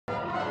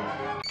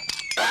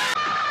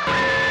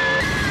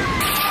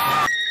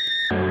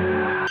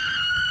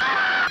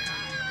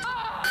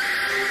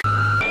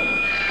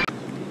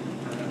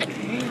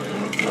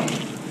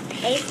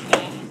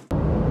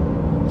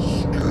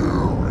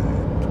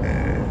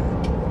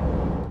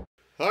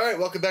Alright,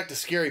 welcome back to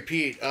Scary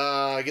Pete.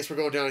 I guess we're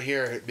going down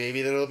here.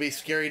 Maybe there'll be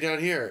scary down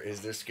here.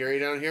 Is there scary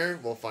down here?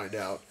 We'll find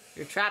out.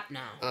 You're trapped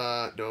now.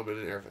 No, I'm in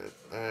an air vent.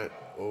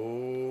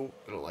 Oh,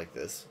 I don't like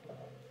this.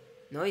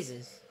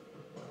 Noises.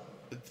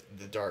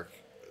 The dark.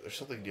 There's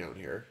something down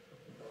here.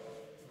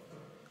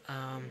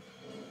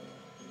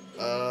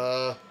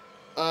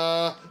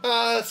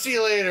 See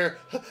you later.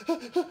 I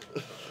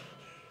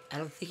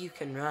don't think you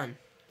can run.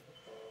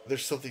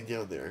 There's something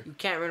down there. You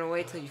can't run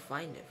away till you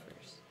find it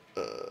first.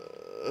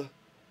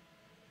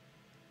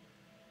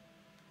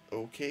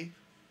 Okay.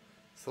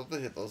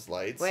 Something hit those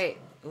lights. Wait,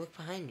 look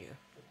behind you.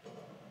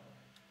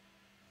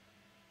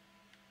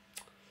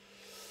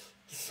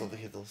 Something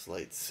hit those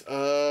lights.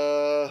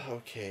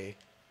 Okay.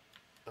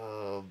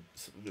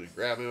 Something gonna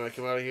grab me when I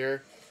come out of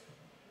here.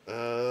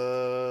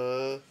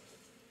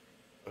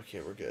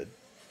 Okay, we're good.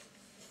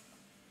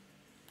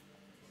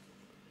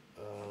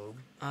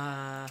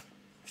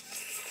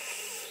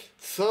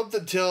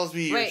 Something tells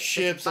me your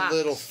ship's a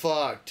little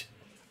fucked.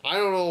 I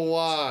don't know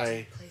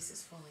why. The place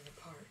is falling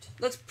apart.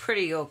 Looks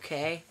pretty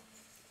okay.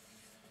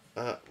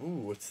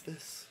 Ooh, what's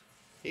this?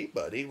 Hey,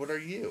 buddy, what are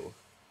you?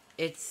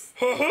 It's...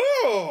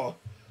 Ha-ha!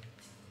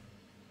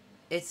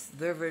 It's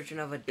their version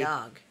of a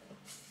dog.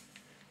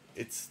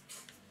 It's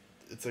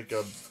like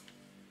a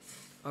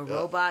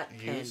robot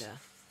panda.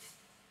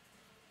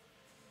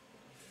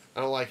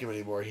 I don't like him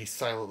anymore. He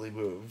silently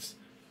moves.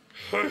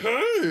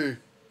 Hey!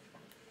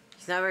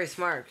 He's not very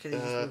smart because he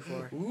just moved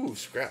forward. Ooh,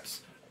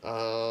 scraps.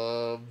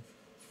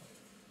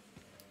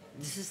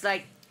 This is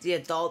like the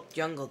adult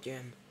jungle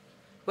gym.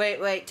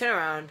 Wait, turn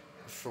around.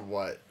 For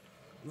what?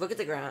 Look at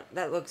the ground.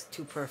 That looks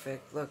too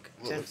perfect. Look.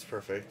 What looks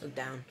perfect? Look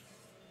down.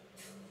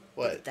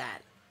 What? Look at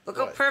that. Look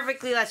how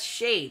perfectly that's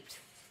shaped.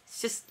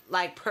 It's just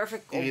like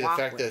perfect. Maybe the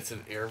fact that it's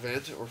an air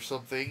vent or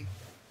something.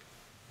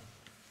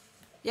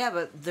 Yeah,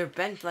 but they're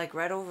bent like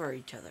right over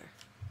each other.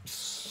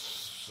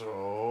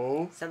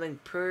 So? Something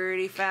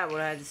pretty fat would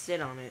have had to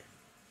sit on it.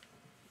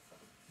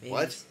 Maybe.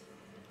 What?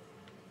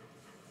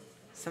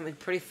 Something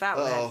pretty fat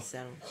would have to sit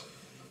on it.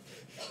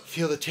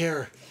 Feel the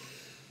terror.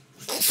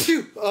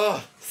 Phew!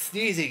 Oh,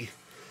 sneezing.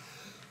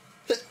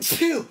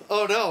 Phew!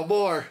 Oh no,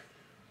 more.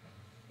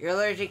 You're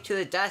allergic to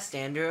the dust,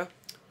 Andrew.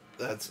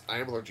 I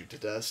am allergic to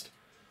dust.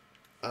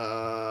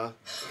 Oh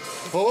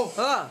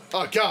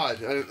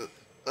God!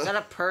 Is that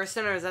a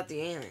person or is that the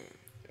alien?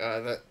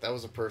 That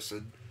was a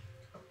person.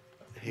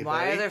 Hey,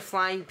 Why buddy? are there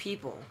flying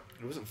people?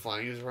 He wasn't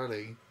flying. He was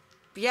running.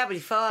 But yeah, but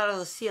he fell out of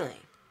the ceiling.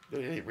 No,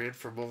 he ran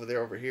from over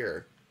there over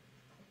here.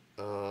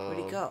 Where'd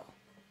he go?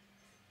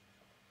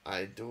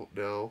 I don't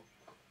know.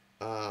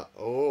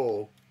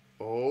 Oh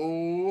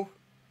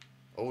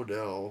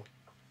no.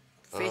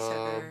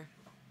 Facehugger.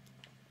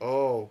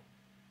 Oh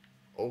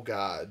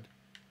God.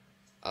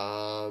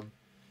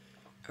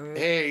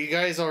 Hey, you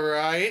guys all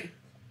right?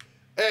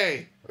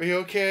 Hey, are you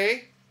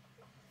okay?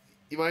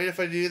 You mind if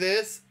I do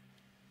this?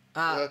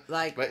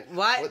 Like,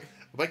 what?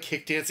 Am I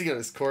kick dancing on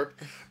his corpse?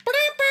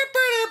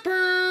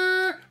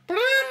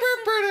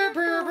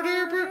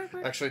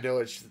 Actually, no,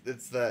 it's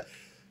the...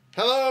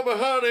 Hello, my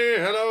honey.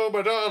 Hello,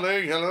 my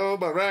darling. Hello,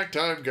 my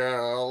ragtime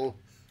girl.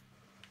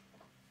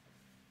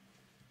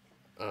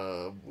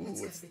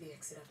 That's got to be the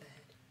exit up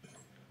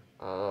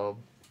ahead.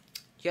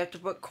 You have to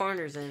put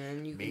corners in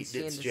and you can see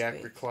into Maintenance jack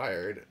space.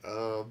 required.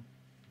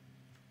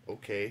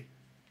 Okay.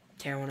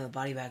 Tear one of the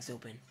body bags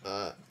open.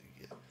 Yeah.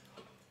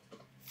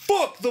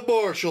 Fuck the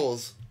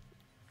marshals!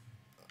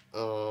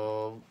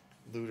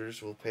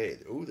 Looters will pay.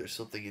 Ooh, there's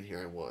something in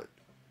here I want.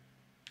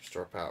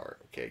 Restore power.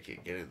 Okay, I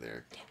can't get in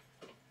there.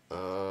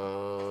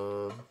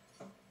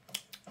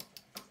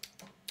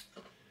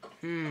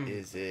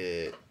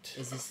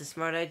 Is this a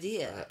smart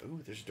idea?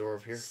 Ooh, there's a door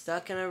over here.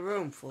 Stuck in a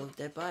room full of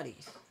dead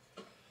bodies.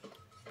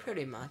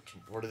 Pretty much.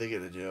 What are they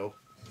gonna do?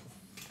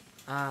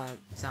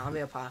 Zombie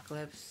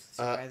apocalypse.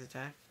 Surprise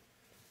attack.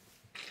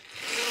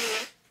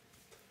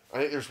 I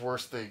think there's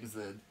worse things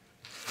than...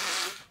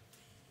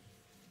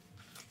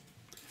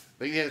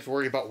 I think you have to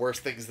worry about worse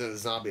things than a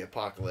zombie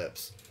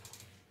apocalypse.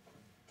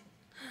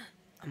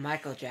 A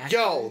Michael Jackson.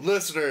 Yo,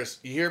 listeners,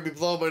 you hear me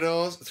blow my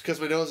nose? It's because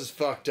my nose is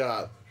fucked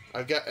up.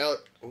 I've got...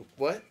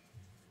 what?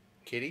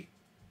 Kitty?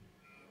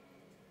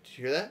 Did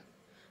you hear that?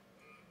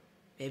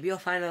 Maybe you'll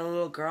find a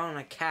little girl and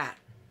a cat.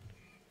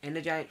 And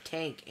a giant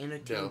tank and a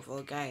team full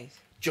of guys.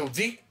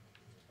 Jonesy?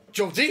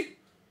 Jonesy?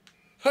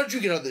 How'd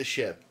you get on this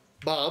ship?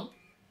 Mom?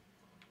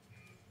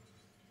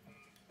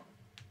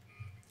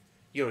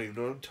 You don't even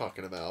know what I'm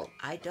talking about.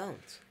 I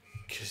don't.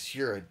 Because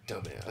you're a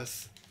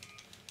dumbass.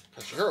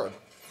 Because you're a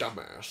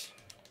dumbass.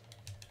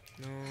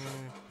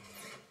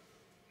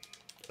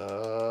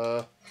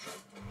 No.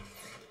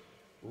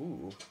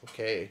 Ooh,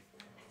 okay.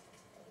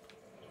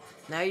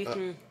 Now you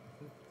can...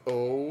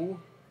 Oh.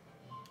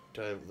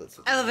 Time, let's...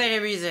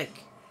 Elevator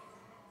music!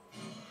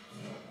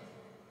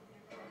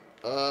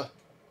 What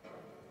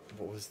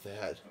was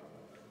that?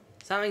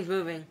 Something's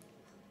moving.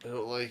 I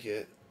don't like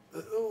it.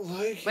 I don't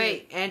like it.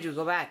 Wait, Andrew,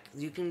 go back.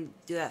 You can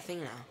do that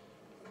thing now.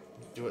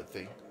 Do what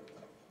thing?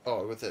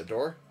 Oh, with that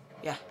door?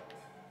 Yeah.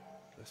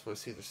 I just want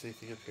to see if there's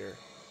anything up here.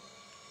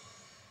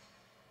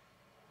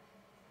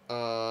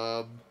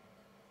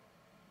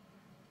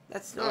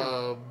 That's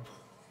normal.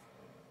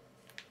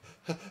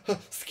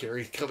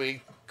 Scary's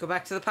coming. Go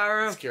back to the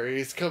power room.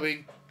 Scary's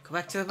coming. Go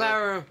back to the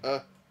power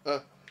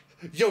room.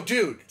 Yo,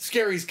 dude,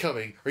 Scary's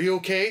coming. Are you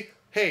okay?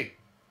 Hey.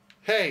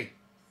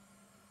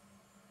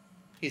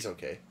 He's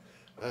okay.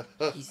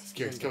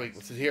 Scary's coming.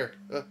 What's in here?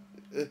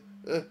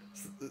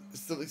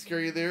 Something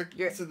scary in there?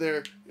 What's in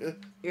there?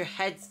 Your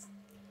head's...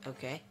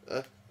 Okay.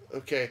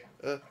 Okay.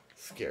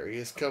 Scary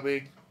is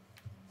coming.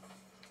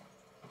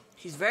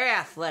 She's very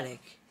athletic.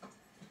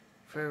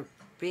 For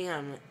being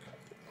on...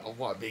 Oh,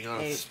 what? Being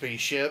on a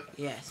spaceship?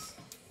 Yes.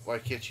 Why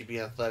can't you be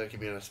athletic and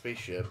be on a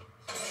spaceship?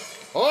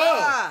 Oh!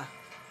 Ah!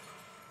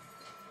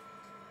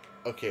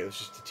 Okay, it was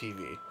just a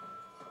TV.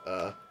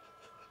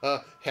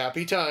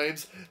 Happy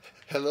times.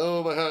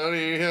 Hello, my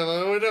honey.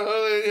 Hello, my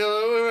darling.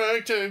 Hello, my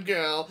ragtime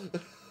gal.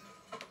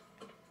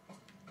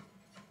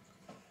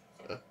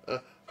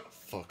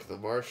 Fuck the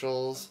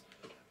marshals.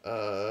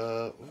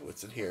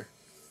 What's in here?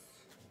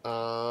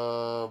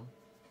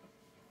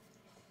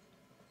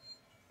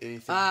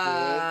 Anything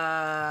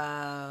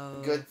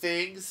good? Good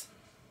things?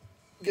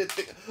 Good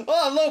thing.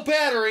 Oh, low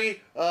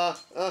battery!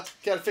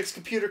 Gotta fix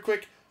computer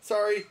quick.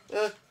 Sorry.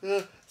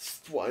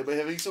 Why am I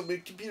having so many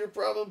computer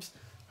problems?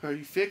 Are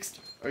you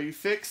fixed?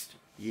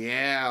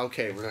 Yeah,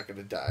 okay, we're not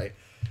gonna die.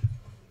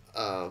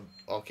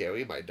 Okay,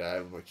 we might die,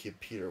 but my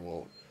computer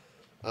won't.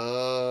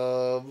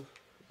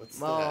 What's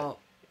that?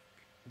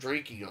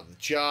 Drinking on the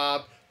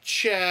job.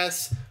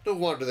 Chess. No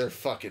wonder they're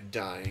fucking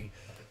dying.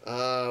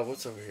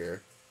 What's over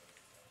here?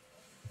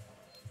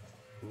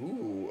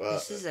 Ooh,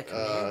 this is a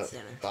command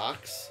center.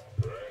 Box?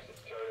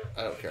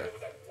 I don't care.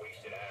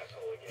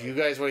 If you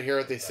guys want to hear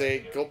what they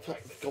say, go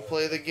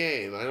play the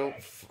game. I'm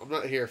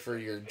not here for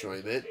your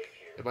enjoyment.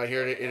 Am I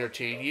here to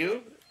entertain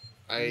you?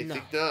 I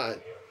think not.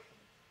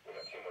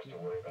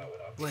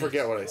 Wait.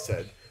 Forget what I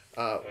said.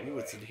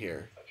 What's in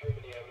here?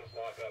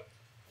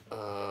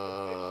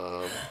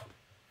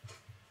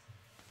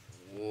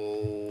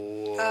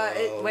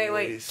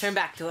 Wait. Turn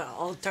back to it.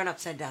 I'll turn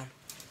upside down.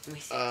 Let me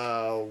see.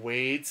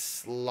 Wait,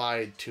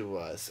 slide to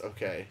us.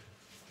 Okay.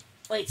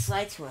 Wait,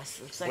 slide to us.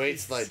 Looks like wait,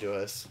 slide to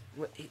us.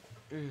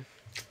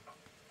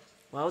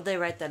 Why would they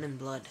write that in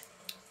blood?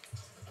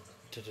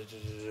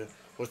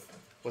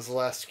 What's the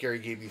last scary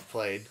game you've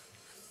played?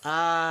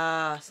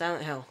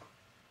 Silent Hill.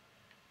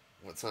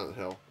 What's Silent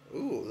Hill?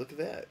 Ooh, look at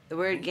that. The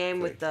weird game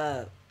with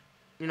the,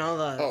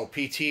 Oh,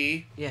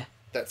 PT? Yeah.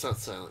 That's not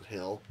Silent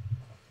Hill.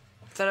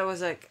 I thought it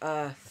was like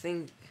a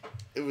thing.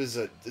 It's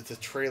a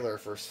trailer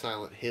for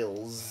Silent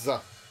Hills.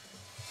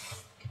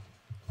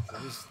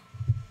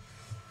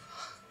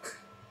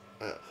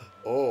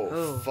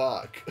 Oh,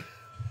 fuck.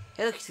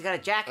 Hey, look, he's got a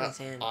jack in his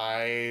hand.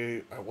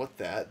 I want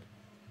that.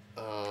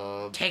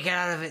 Take it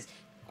out of his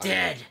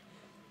dead,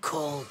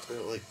 cold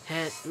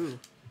head.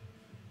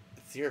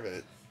 It's your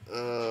bit.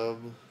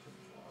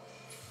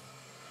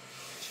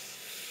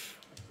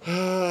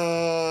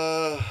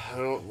 I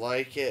don't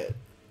like it.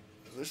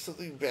 There's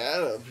something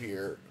bad up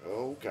here.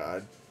 Oh,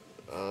 God.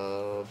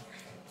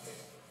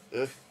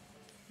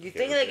 You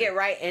think they get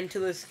right into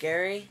the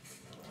scary?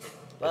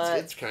 But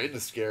it's kind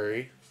of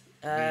scary.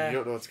 I mean, you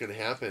don't know what's going to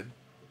happen.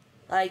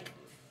 Like,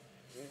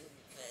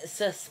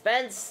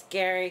 suspense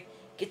scary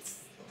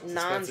gets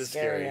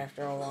non-scary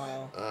after a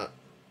while.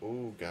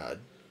 Oh, God.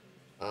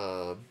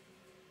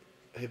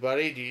 Hey,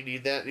 buddy, do you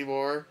need that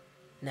anymore?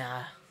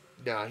 Nah.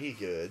 Nah, he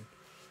good.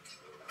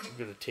 I'm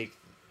going to take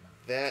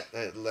that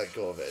and let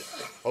go of it.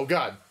 Oh,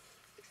 God.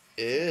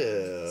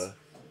 Ew.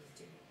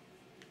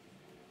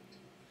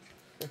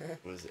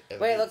 What is it?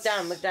 Wait, look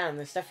down.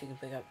 There's stuff you can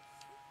pick up.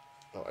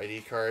 Oh,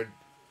 ID card.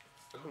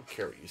 I don't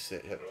care what you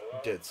say.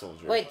 Dead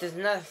soldier. Wait, there's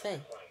another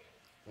thing.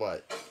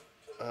 What?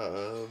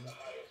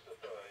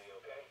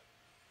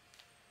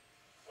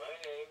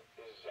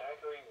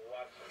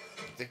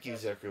 Thank you,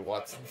 Zachary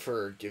Watson,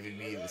 for giving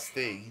me this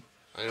thing.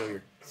 I know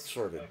you're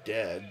sort of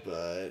dead,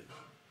 but...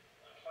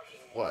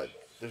 What?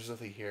 There's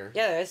nothing here.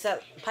 Yeah, there's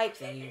that pipe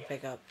thing you can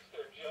pick up.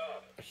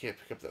 I can't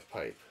pick up that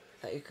pipe.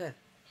 Thought you could.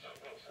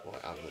 Well,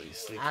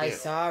 obviously I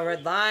saw a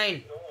red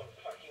line.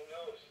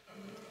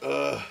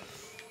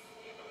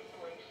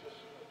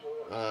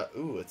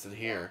 Ooh, it's in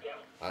here.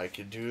 I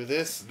can do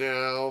this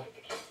now.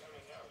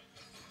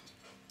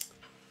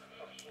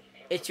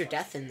 It's your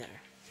death in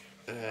there.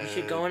 You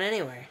should go in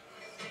anywhere.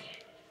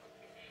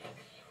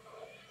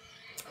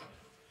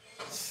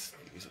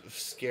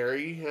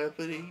 Scary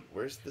happening?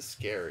 Where's the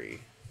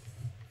scary?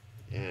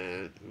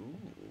 And, ooh.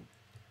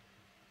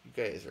 You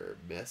guys are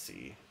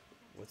messy.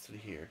 What's in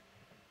here?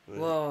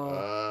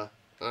 Whoa.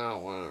 I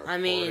don't want to. I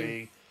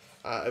mean,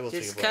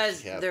 just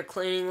because their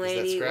cleaning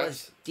lady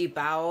was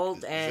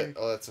deboweled and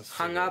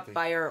hung up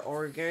by her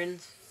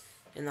organs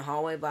in the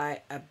hallway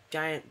by a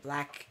giant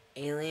black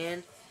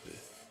alien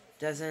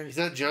doesn't... He's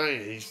not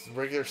giant. He's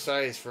regular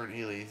size for an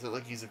alien. He's not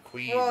like he's a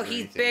queen. Well,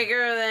 he's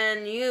bigger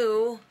than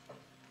you.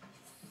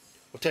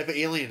 What type of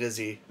alien is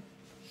he?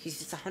 He's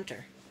just a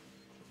hunter.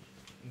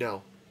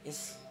 No.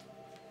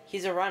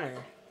 He's a runner.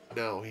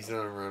 No, he's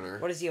not a runner.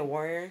 What is he, a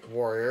warrior?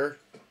 Warrior.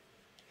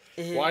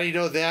 Why do you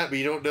know that, but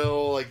you don't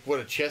know like what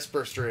a chest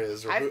burster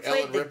is or who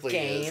Ellen Ripley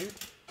is?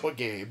 What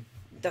game?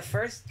 The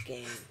first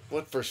game.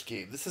 What first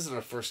game? This isn't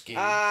a first game.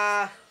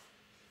 Okay.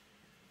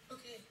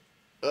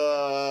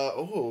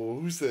 Oh,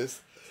 who's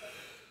this?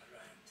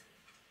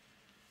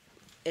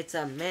 It's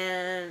a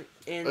man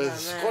in the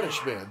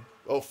Scottish man.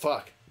 Oh,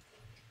 fuck.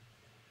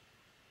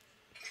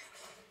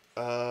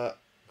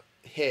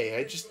 Hey,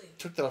 I just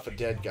took that off a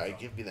dead guy.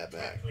 Give me that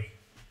back.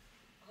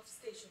 Off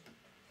station.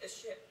 A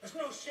ship. There's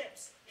no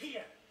ships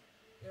here.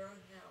 There are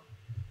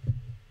now.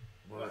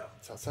 Well,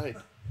 it's outside.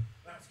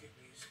 That's good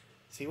news.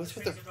 See, what's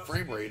with the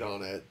frame rate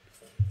on it?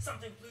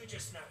 Something flew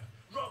just now.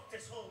 Rocked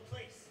this whole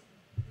place.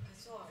 I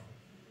saw it.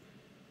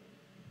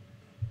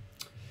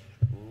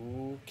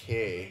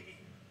 Okay.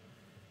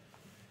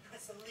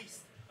 That's the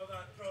least of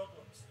our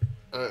problems.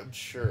 I'm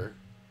sure.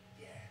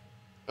 Yeah.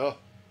 Oh.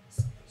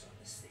 Something's on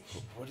the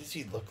station. What does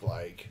he look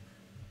like?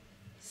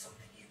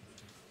 Something you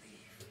wouldn't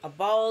believe. A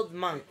bald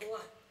monk.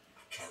 What? A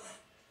killer.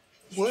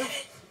 What?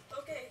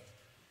 Okay.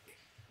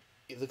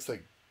 He looks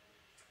like...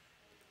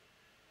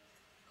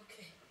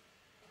 Okay.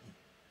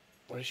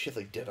 Why does she have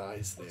like dead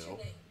eyes now? What's your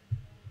name?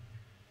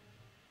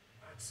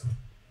 Axel.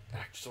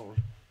 Axel.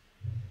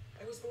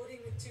 I was boarding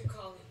with 2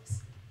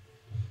 colleagues.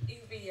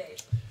 EVA.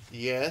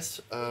 Yes,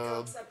 We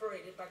got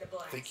separated by the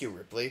blacks. thank you,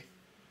 Ripley.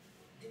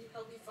 Can you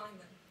help me find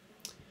them?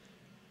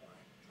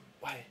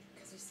 Why?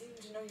 Because you seem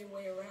to know your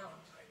way around.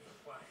 I mean,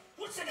 why?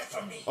 What's in it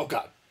for me? Oh,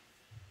 God.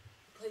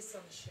 Place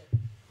on the ship.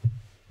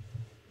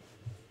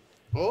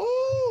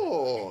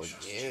 Oh,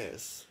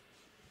 yes.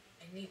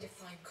 I need to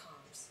find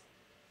comms.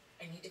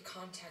 I need to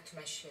contact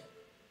my ship.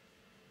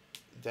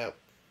 That...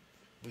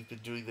 We've been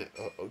doing that...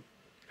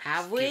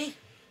 Have we?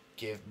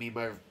 Give me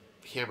my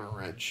hammer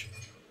wrench.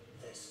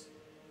 This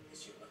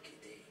is your lucky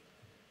day.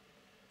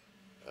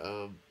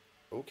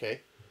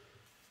 Okay.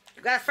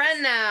 You got a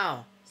friend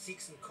now. Seek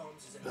some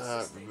comms is in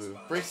the Remove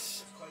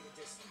brace. quite a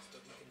distance,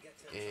 but you can get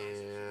to the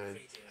And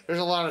there's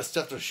a lot of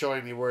stuff they're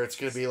showing me where it's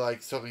going to be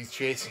like something's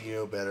chasing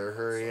you. Better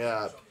hurry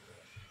up.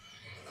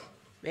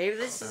 Maybe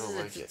this is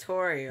a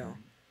tutorial.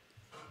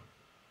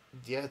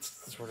 Yeah, it's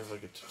sort of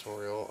like a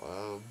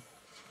tutorial.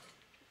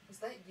 Was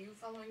that you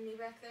following me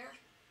back there?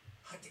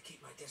 Had to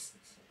keep my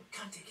distance.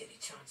 Can't take any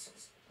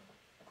chances.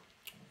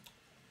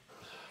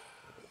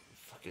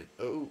 Fucking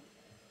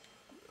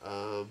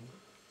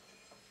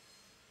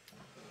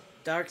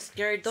Dark,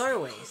 scary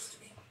doorways.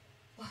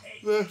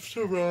 left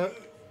to right.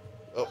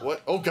 Oh,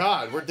 what? Oh,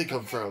 God, where'd they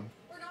come from?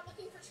 We're not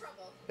looking for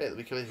trouble. Hey, let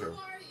me come in here. Who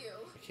are you?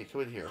 I can't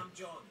come in here. I'm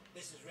John.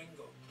 This is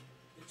Ringo.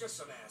 You're just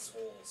some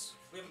assholes.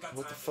 We haven't got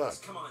What time the for this.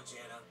 fuck? Come on,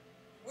 Jana.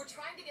 We're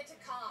trying to get to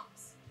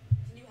comms.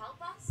 Can you help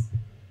us?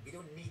 We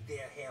don't need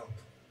their help.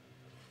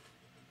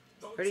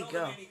 Don't Where'd he tell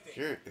them go? anything.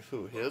 Here,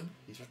 who? Him?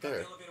 He's right Got the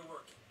there. elevator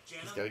working.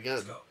 Jana, He's got a gun.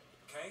 let's go.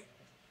 Okay?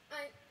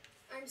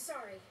 I'm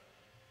sorry.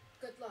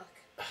 Good luck.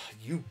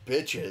 You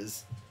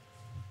bitches.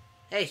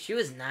 Hey, she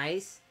was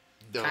nice.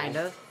 No. Kind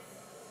of.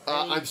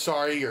 I'm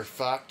sorry, you're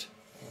fucked.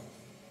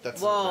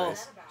 That's Whoa. not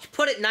nice. She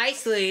put it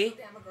nicely.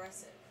 Damn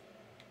aggressive.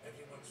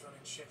 Everyone's running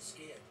shit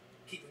scared.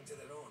 Keep them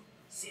to their own.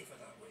 Safer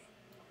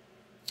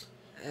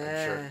that way.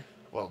 I'm sure.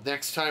 Well,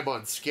 next time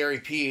on Scary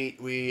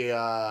Pete, we,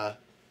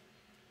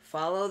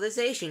 Follow this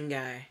Asian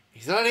guy.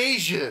 He's not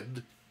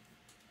Asian.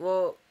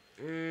 Well,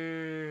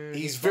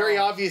 He's very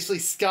obviously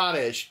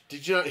Scottish.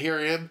 Did you not hear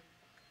him?